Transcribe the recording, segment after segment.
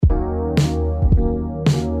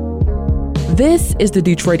This is the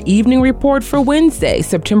Detroit Evening Report for Wednesday,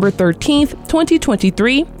 September 13th,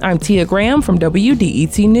 2023. I'm Tia Graham from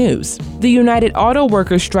WDET News. The United Auto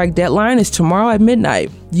Workers strike deadline is tomorrow at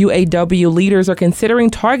midnight. UAW leaders are considering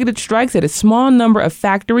targeted strikes at a small number of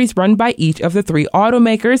factories run by each of the three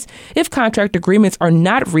automakers if contract agreements are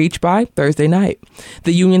not reached by Thursday night.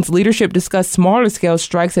 The union's leadership discussed smaller-scale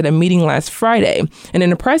strikes at a meeting last Friday, and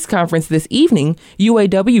in a press conference this evening,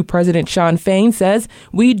 UAW President Shawn Fain says,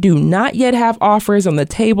 "We do not yet have offers on the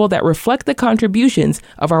table that reflect the contributions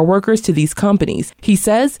of our workers to these companies." He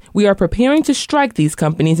says, "We are preparing to strike these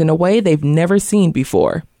companies in a way they've never seen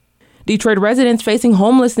before." Detroit residents facing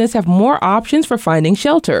homelessness have more options for finding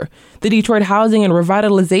shelter. The Detroit Housing and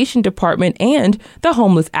Revitalization Department and the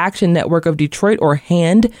Homeless Action Network of Detroit, or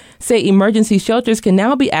HAND, say emergency shelters can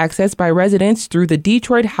now be accessed by residents through the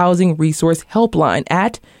Detroit Housing Resource Helpline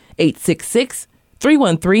at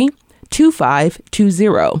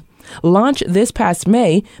 866-313-2520. Launched this past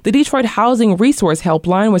May, the Detroit Housing Resource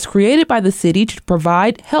Helpline was created by the city to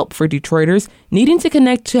provide help for Detroiters needing to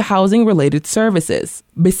connect to housing-related services.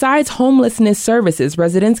 Besides homelessness services,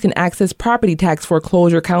 residents can access property tax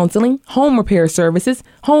foreclosure counseling, home repair services,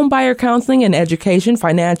 home buyer counseling and education,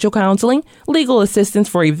 financial counseling, legal assistance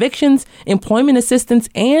for evictions, employment assistance,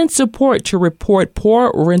 and support to report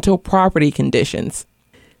poor rental property conditions.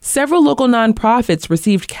 Several local nonprofits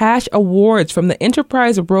received cash awards from the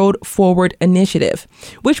Enterprise Road Forward Initiative,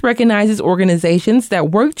 which recognizes organizations that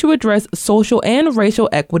work to address social and racial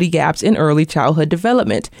equity gaps in early childhood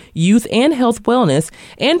development, youth and health wellness,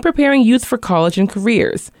 and preparing youth for college and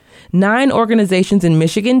careers. 9 organizations in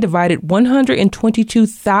Michigan divided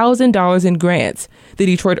 $122,000 in grants. The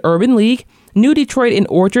Detroit Urban League, New Detroit and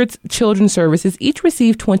Orchards Children's Services each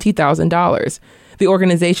received $20,000. The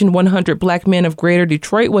organization 100 Black Men of Greater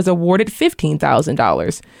Detroit was awarded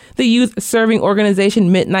 $15,000. The youth-serving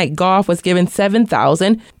organization Midnight Golf was given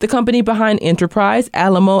 $7,000. The company behind Enterprise,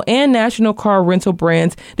 Alamo, and National Car Rental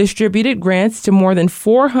brands distributed grants to more than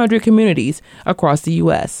 400 communities across the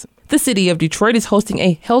U.S. The city of Detroit is hosting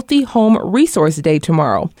a Healthy Home Resource Day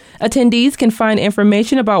tomorrow. Attendees can find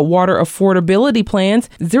information about water affordability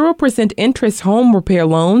plans, 0% interest home repair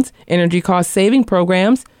loans, energy cost saving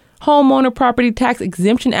programs, homeowner property tax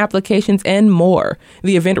exemption applications, and more.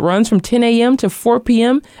 The event runs from 10 a.m. to 4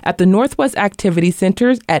 p.m. at the Northwest Activity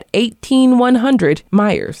Centers at 18100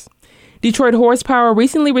 Myers. Detroit Horsepower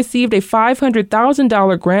recently received a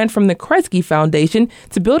 $500,000 grant from the Kresge Foundation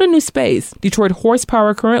to build a new space. Detroit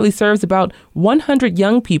Horsepower currently serves about 100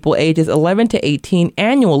 young people ages 11 to 18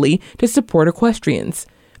 annually to support equestrians.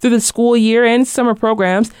 Through the school year and summer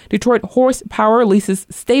programs, Detroit Horsepower leases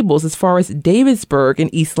stables as far as Davidsburg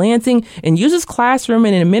and East Lansing and uses classroom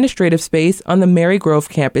and administrative space on the Marygrove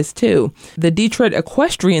campus, too. The Detroit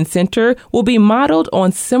Equestrian Center will be modeled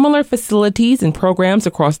on similar facilities and programs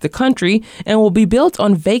across the country and will be built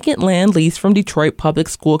on vacant land leased from Detroit Public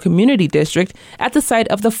School Community District at the site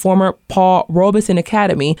of the former Paul Robeson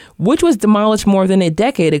Academy, which was demolished more than a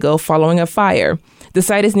decade ago following a fire. The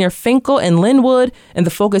site is near Finkel and Linwood and the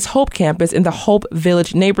Focus Hope campus in the Hope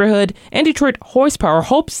Village neighborhood, and Detroit Horsepower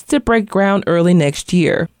hopes to break ground early next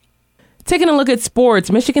year. Taking a look at sports,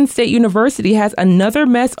 Michigan State University has another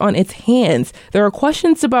mess on its hands. There are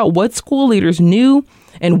questions about what school leaders knew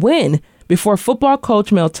and when before football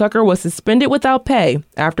coach Mel Tucker was suspended without pay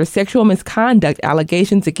after sexual misconduct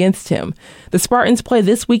allegations against him. The Spartans play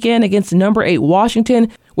this weekend against number 8 Washington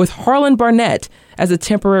with Harlan Barnett as a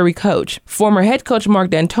temporary coach. Former head coach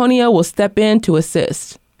Mark D'Antonio will step in to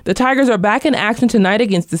assist. The Tigers are back in action tonight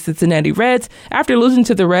against the Cincinnati Reds after losing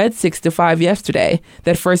to the Reds 6-5 yesterday.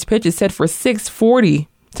 That first pitch is set for 6:40.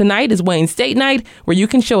 Tonight is Wayne State night, where you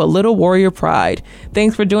can show a little Warrior pride.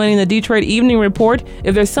 Thanks for joining the Detroit Evening Report.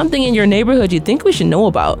 If there's something in your neighborhood you think we should know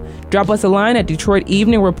about, drop us a line at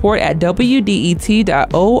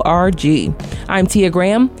DetroitEveningReport@WDET.org. I'm Tia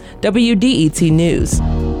Graham, WDET News.